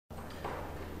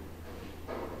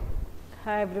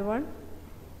Hi everyone,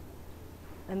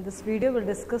 and this video will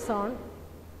discuss on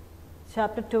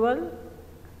chapter 12,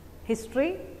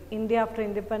 History, India after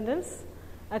Independence,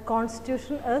 a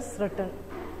constitution is written.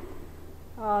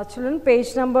 Children,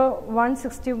 page number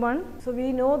 161. So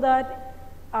we know that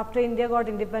after India got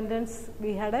independence,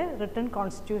 we had a written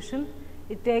constitution.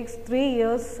 It takes 3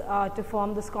 years to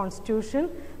form this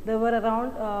constitution. There were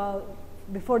around,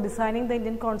 before designing the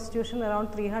Indian constitution,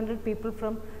 around 300 people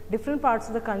from different parts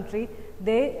of the country.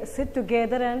 They sit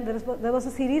together, and there was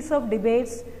a series of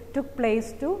debates took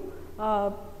place to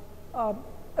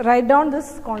write down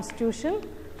this constitution.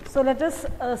 So let us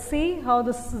see how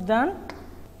this is done.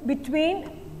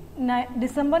 Between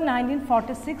December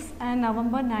 1946 and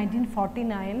November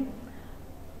 1949,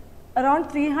 around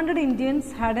 300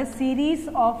 Indians had a series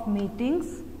of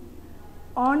meetings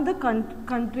on the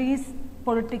country's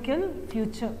political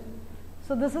future.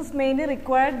 So this is mainly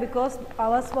required because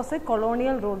ours was a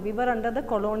colonial rule. We were under the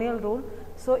colonial rule.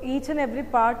 So each and every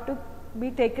part to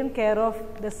be taken care of.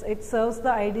 This it serves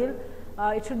the ideal.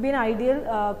 It should be an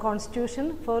ideal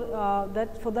constitution for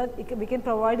that we can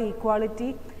provide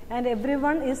equality and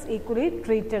everyone is equally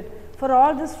treated. For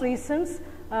all these reasons,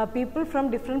 people from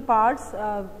different parts,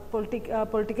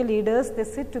 political leaders, they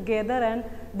sit together and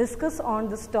discuss on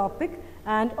this topic.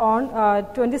 And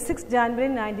on 26 January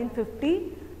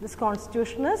 1950, this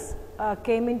constitution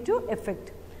came into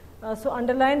effect. So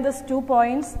underline these 2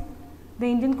 points. The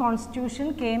Indian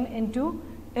constitution came into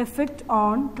effect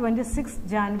on 26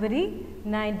 January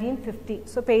 1950.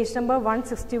 So page number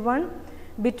 161.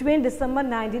 Between December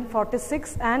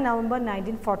 1946 and November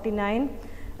 1949,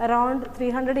 around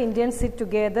 300 Indians sit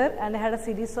together and had a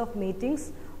series of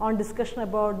meetings on discussion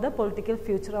about the political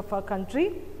future of our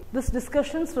country. These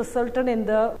discussions resulted in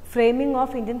the framing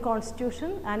of Indian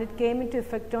constitution, and it came into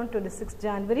effect on 26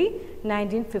 January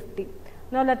 1950.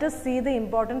 Now let us see the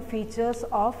important features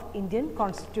of Indian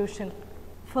constitution.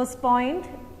 First point,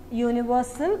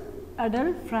 universal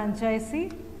adult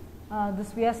franchisee.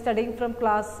 This we are studying from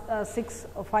class 6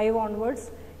 or 5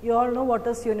 onwards. You all know what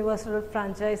is universal adult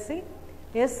franchisee.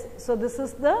 Yes, so this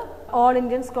is the all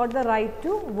Indians got the right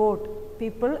to vote.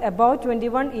 People above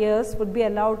 21 years would be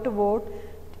allowed to vote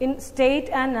in state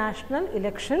and national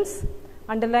elections.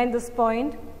 Underline this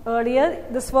point. Earlier,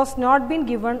 this was not been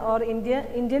given, or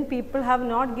Indian people have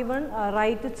not given a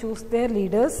right to choose their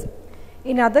leaders.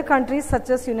 In other countries such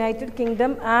as United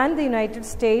Kingdom and the United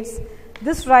States,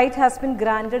 this right has been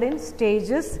granted in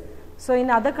stages. So in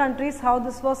other countries, how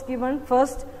this was given?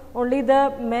 First, only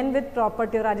the men with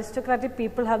property or aristocratic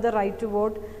people have the right to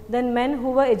vote. Then men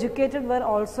who were educated were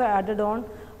also added on.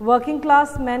 Working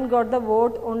class men got the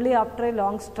vote only after a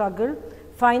long struggle.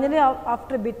 Finally,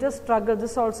 after a bitter struggle,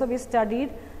 this also we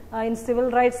studied in civil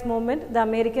rights movement, the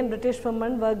American British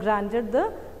women were granted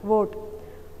the vote.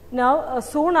 Now,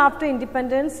 soon after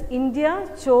independence, India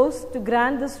chose to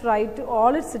grant this right to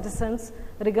all its citizens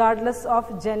regardless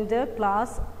of gender,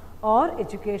 class or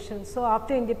education. So,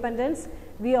 after independence,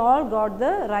 we all got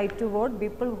the right to vote.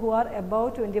 People who are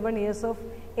above 21 years of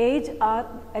age are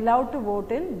allowed to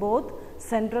vote in both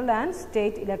central and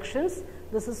state elections.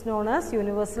 This is known as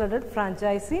universal adult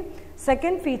franchisee.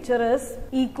 Second feature is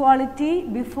equality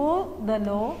before the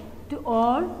law to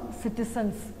all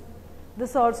citizens.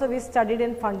 This also we studied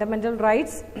in fundamental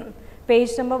rights. Page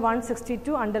number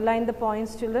 162, underline the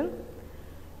points, children.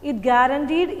 It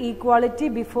guaranteed equality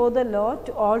before the law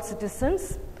to all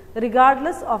citizens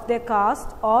regardless of their caste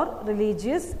or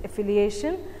religious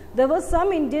affiliation. There were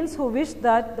some Indians who wished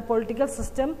that the political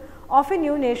system of a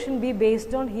new nation be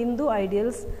based on Hindu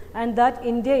ideals and that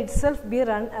India itself be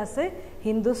run as a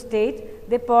Hindu state.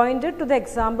 They pointed to the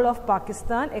example of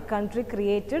Pakistan, a country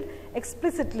created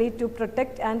explicitly to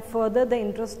protect and further the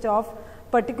interest of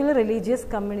particular religious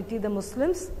community, the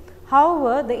Muslims.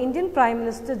 However, the Indian Prime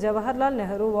Minister Jawaharlal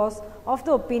Nehru was of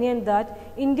the opinion that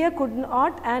India could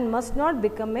not and must not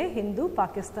become a Hindu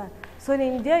Pakistan. So in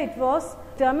India, it was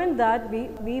determined that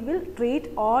we will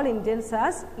treat all Indians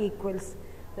as equals,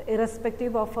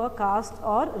 irrespective of our caste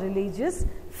or religious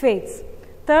faiths.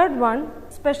 Third one,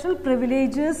 special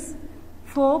privileges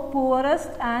for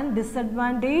poorest and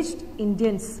disadvantaged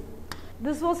Indians.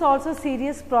 This was also a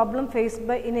serious problem faced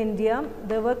in India.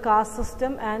 There were caste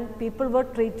system and people were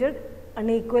treated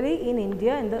unequally in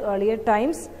India in the earlier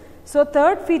times. So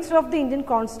third feature of the Indian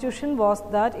constitution was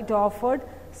that it offered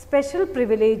special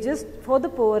privileges for the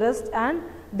poorest and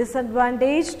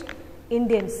disadvantaged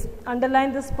Indians.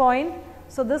 Underline this point.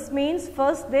 So this means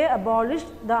first they abolished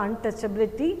the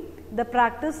untouchability. The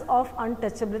practice of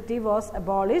untouchability was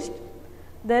abolished.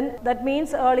 Then that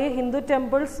means earlier Hindu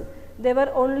temples, they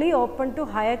were only open to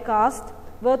higher caste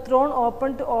were thrown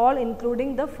open to all,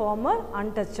 including the former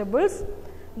untouchables.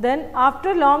 Then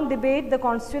after long debate, the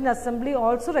Constituent Assembly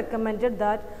also recommended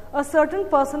that a certain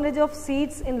percentage of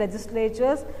seats in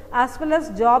legislatures as well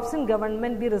as jobs in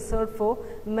government be reserved for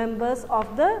members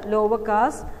of the lower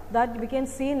caste. That we can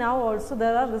see now also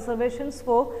there are reservations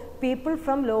for people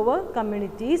from lower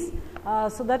communities.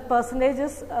 So that percentage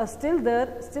is still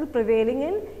there, still prevailing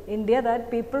in India, that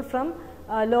people from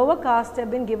lower caste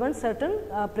have been given certain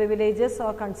privileges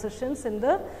or concessions in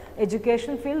the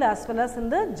education field as well as in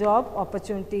the job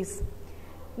opportunities.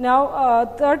 Now,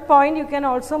 third point you can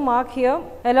also mark here,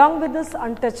 along with this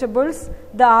untouchables,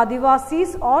 the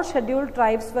Adivasis or scheduled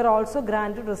tribes were also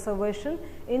granted reservation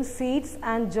in seats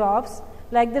and jobs.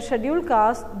 Like the scheduled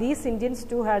caste, these Indians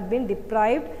too had been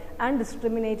deprived and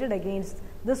discriminated against.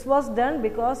 This was done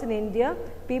because in India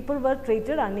people were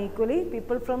treated unequally.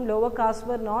 People from lower caste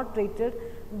were not treated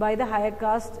by the higher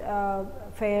caste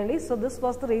fairly. So this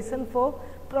was the reason for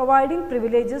providing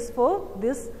privileges for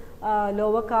this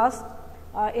lower caste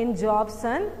in jobs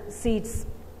and seats.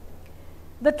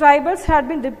 The tribals had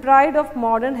been deprived of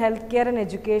modern healthcare and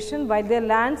education, while their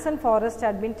lands and forests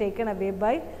had been taken away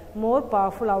by more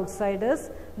powerful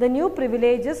outsiders. The new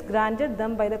privileges granted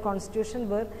them by the constitution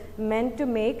were meant to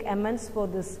make amends for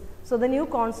this. So the new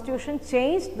constitution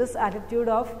changed this attitude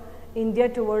of India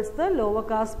towards the lower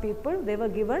caste people. They were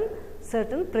given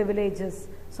certain privileges.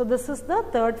 So this is the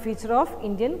third feature of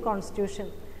Indian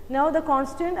constitution. Now the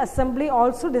Constituent Assembly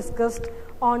also discussed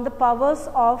on the powers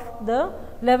of the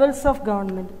levels of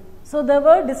government. So there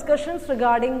were discussions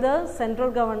regarding the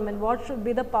central government, what should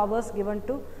be the powers given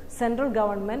to central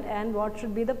government and what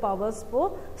should be the powers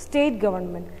for state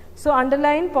government. So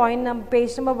underline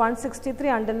page number 163,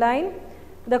 underline,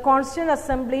 the Constituent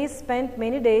Assembly spent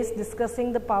many days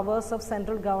discussing the powers of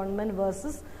central government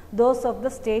versus those of the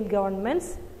state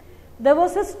governments. There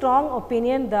was a strong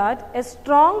opinion that a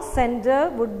strong center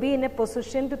would be in a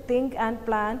position to think and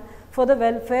plan for the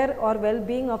welfare or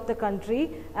well-being of the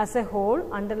country as a whole.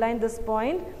 Underline this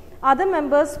point. Other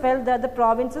members felt that the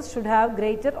provinces should have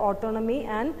greater autonomy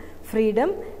and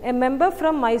freedom. A member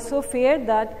from Mysore feared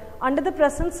that under the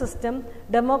present system,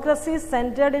 democracy is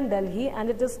centered in Delhi and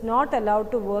it is not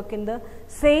allowed to work in the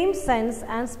same sense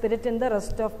and spirit in the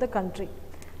rest of the country.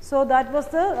 So that was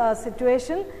the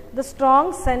situation. The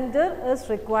strong center is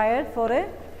required for a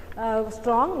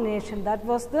strong nation. That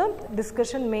was the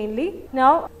discussion mainly.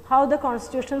 Now, how the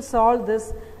constitution solved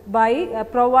this? By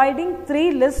providing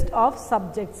 3 lists of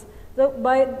subjects. So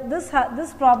by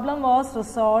this problem was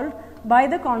resolved by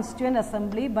the Constituent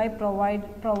Assembly by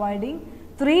providing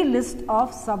 3 lists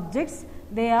of subjects.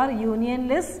 They are union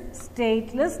list,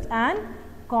 state list and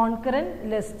concurrent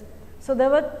list. So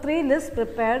there were 3 lists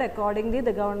prepared, accordingly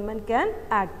the government can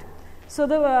act. So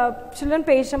the children,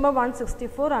 page number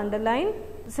 164, underline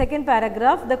the second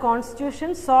paragraph. The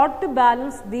constitution sought to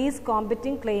balance these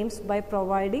competing claims by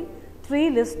providing 3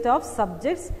 lists of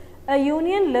subjects. A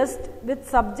union list with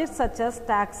subjects such as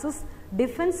taxes,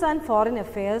 defense and foreign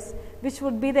affairs, which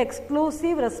would be the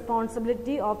exclusive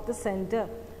responsibility of the center.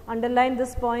 Underline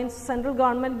this point. Central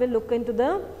government will look into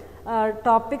the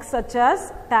topics such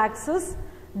as taxes,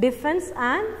 defense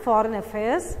and foreign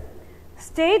affairs.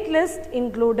 State list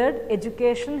included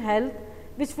education, health,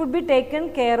 which would be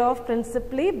taken care of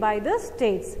principally by the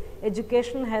states.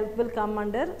 Education, health will come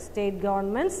under state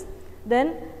governments.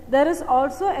 Then there is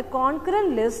also a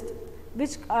concurrent list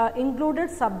which included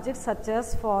subjects such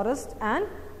as forest and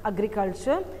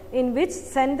agriculture, in which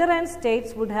center and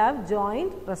states would have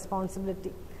joint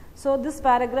responsibility. So this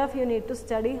paragraph you need to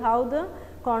study how the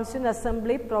Constituent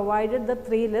Assembly provided the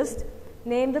 3 lists.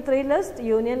 Name the 3 lists: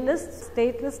 union list,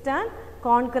 state list and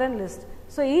concurrent list.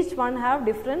 So each one have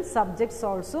different subjects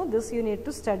also. This you need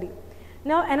to study.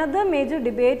 Now another major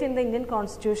debate in the Indian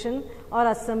Constitution or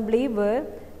Assembly were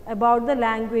about the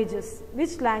languages.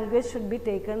 Which language should be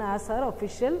taken as our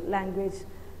official language?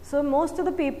 So most of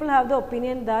the people have the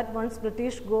opinion that once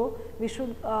British go, we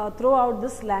should throw out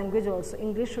this language also.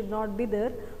 English should not be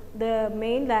there. The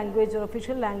main language or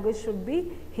official language should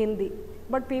be Hindi.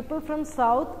 But people from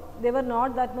South, they were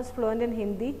not that much fluent in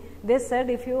Hindi. They said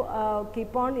if you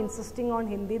keep on insisting on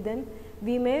Hindi, then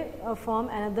we may form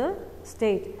another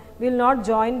state. We will not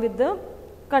join with the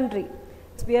country.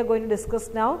 We are going to discuss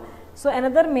now. So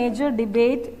another major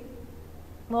debate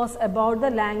was about the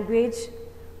language.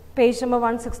 Page number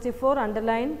 164,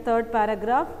 underline, third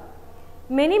paragraph.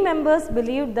 Many members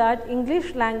believed that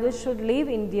English language should leave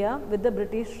India with the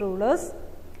British rulers.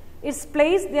 Its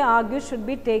place, they argue, should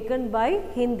be taken by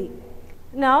Hindi.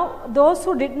 Now, those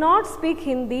who did not speak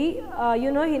Hindi,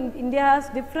 India has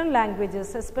different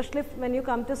languages, especially when you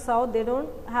come to South, they don't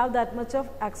have that much of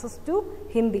access to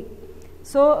Hindi.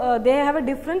 So, they have a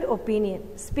different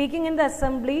opinion. Speaking in the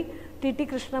assembly, T.T.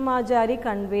 Krishnamacharya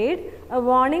conveyed a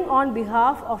warning on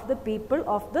behalf of the people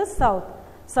of the South,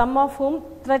 some of whom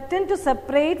threatened to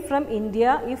separate from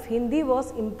India if Hindi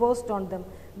was imposed on them.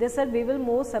 They said, we will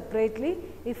move separately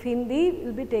if Hindi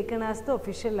will be taken as the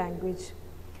official language.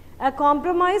 A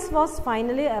compromise was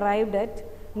finally arrived at,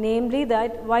 namely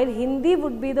that while Hindi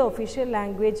would be the official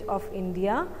language of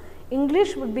India,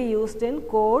 English would be used in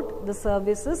court, the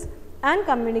services and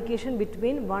communication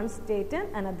between one state and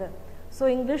another. So,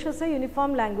 English is a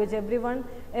uniform language, everyone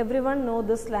know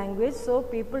this language. So,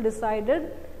 people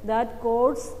decided that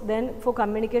courts, then for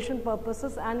communication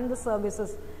purposes and in the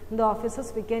services, in the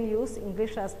offices we can use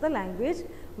English as the language,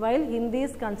 while Hindi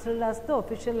is considered as the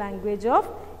official language of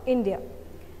India.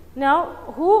 Now,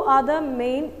 who are the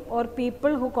main or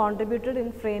people who contributed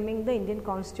in framing the Indian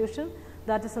Constitution?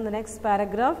 That is in the next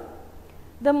paragraph.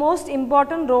 The most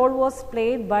important role was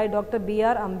played by Dr.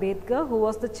 B.R. Ambedkar, who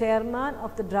was the chairman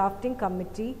of the drafting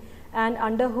committee and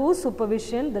under whose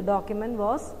supervision the document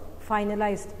was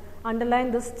finalized. Underline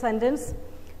this sentence,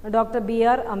 Dr.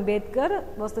 B.R. Ambedkar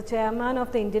was the chairman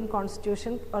of the Indian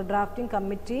Constitution or drafting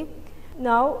committee.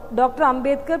 Now, Dr.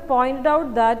 Ambedkar pointed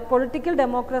out that political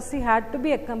democracy had to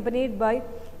be accompanied by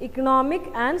economic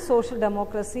and social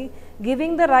democracy.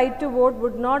 Giving the right to vote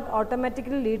would not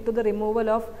automatically lead to the removal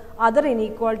of other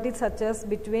inequalities such as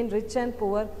between rich and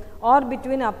poor or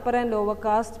between upper and lower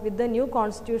caste. With the new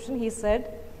constitution, he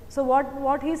said. So,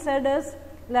 what he said is,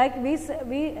 like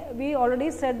we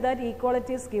already said that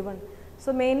equality is given.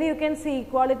 So, mainly you can see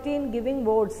equality in giving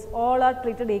votes, all are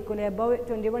treated equally. Above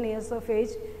 21 years of age,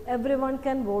 everyone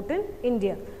can vote in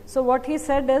India. So, what he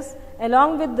said is,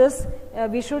 along with this,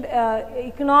 we should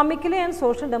economically and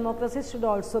social democracy should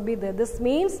also be there. This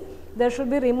means there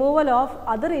should be removal of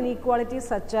other inequalities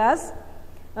such as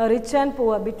rich and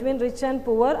poor, between rich and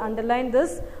poor, underline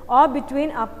this, or between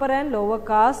upper and lower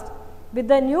caste. With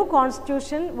the new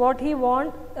constitution, what he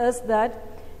wants is that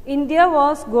India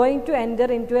was going to enter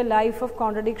into a life of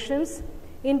contradictions.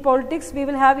 In politics, we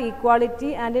will have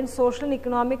equality, and in social and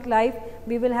economic life,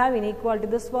 we will have inequality.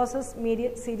 This was a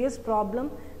serious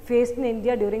problem faced in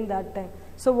India during that time.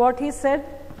 So, what he said,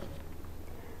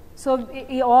 so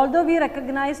although we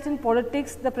recognized in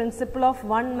politics the principle of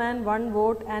one man, one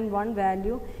vote and one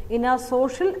value, in our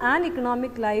social and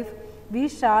economic life, we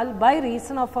shall, by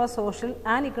reason of our social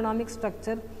and economic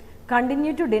structure,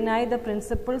 continue to deny the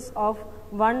principles of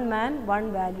one man,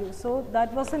 one value. So,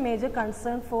 that was a major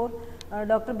concern for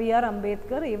Dr. B.R.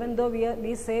 Ambedkar. Even though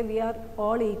we say we are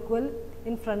all equal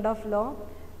in front of law,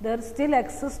 there still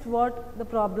exists the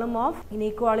problem of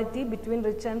inequality between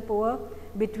rich and poor,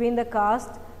 between the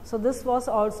caste. So, this was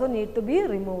also need to be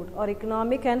removed, or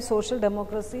economic and social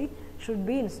democracy should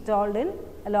be installed in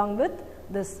along with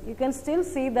this. You can still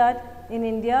see that in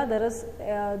India there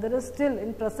is still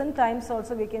in present times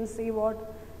also we can see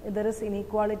there is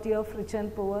inequality of rich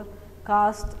and poor,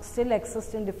 caste still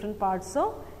exists in different parts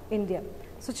of India.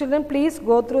 So, children, please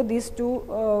go through these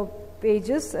two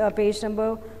pages, page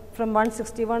number from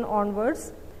 161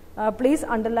 onwards. Please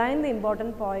underline the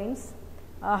important points,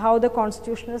 how the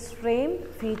constitution is framed,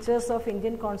 features of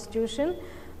Indian constitution.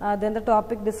 Then the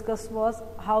topic discussed was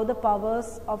how the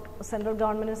powers of central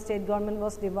government and state government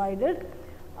was divided.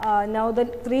 Now the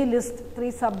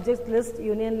three subject list,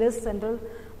 union list, central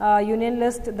union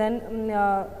list, then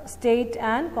state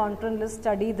and concurrent list,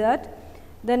 study that.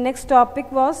 The next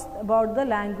topic was about the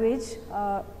language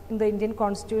in the Indian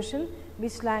constitution,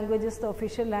 which language is the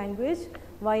official language,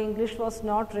 why English was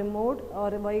not removed or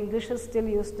why English is still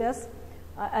used as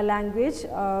a language.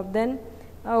 Then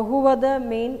who were the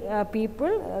main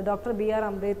people? Dr. B.R.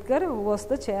 Ambedkar, who was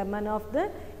the chairman of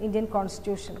the Indian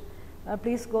constitution.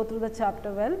 Please go through the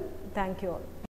chapter well. Thank you all.